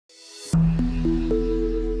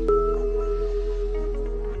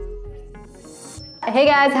Hey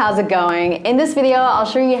guys, how's it going? In this video, I'll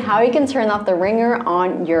show you how you can turn off the ringer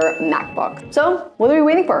on your MacBook. So, what are we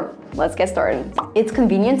waiting for? Let's get started. It's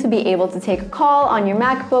convenient to be able to take a call on your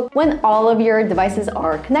MacBook when all of your devices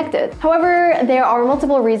are connected. However, there are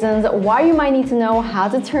multiple reasons why you might need to know how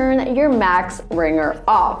to turn your Mac's ringer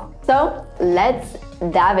off. So, let's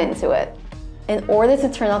dive into it. In order to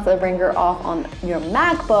turn off the ringer off on your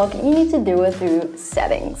MacBook, you need to do it through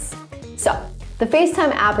settings. So, the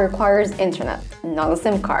FaceTime app requires internet, not a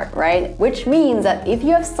SIM card, right? Which means that if you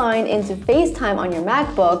have signed into FaceTime on your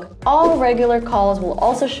MacBook, all regular calls will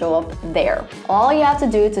also show up there. All you have to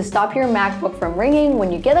do to stop your MacBook from ringing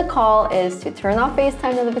when you get a call is to turn off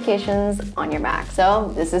FaceTime notifications on your Mac.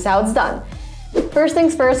 So this is how it's done. First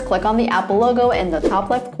things first, click on the Apple logo in the top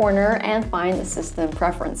left corner and find System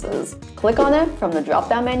Preferences. Click on it from the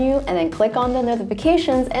drop-down menu and then click on the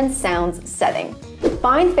Notifications and Sounds setting.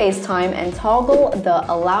 Find FaceTime and toggle the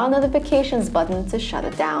Allow Notifications button to shut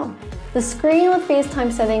it down. The screen with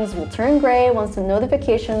FaceTime settings will turn gray once the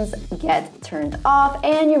notifications get turned off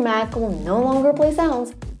and your Mac will no longer play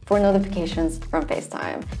sounds for notifications from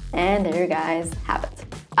FaceTime. And there you guys have it.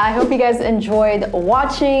 I hope you guys enjoyed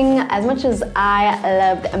watching as much as I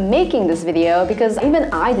loved making this video, because even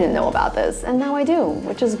I didn't know about this and now I do,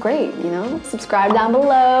 which is great, you know? Subscribe down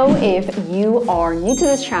below if you are new to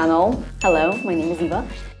this channel. Hello, my name is Eva.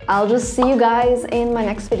 I'll just see you guys in my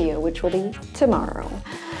next video, which will be tomorrow.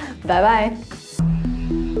 Bye bye.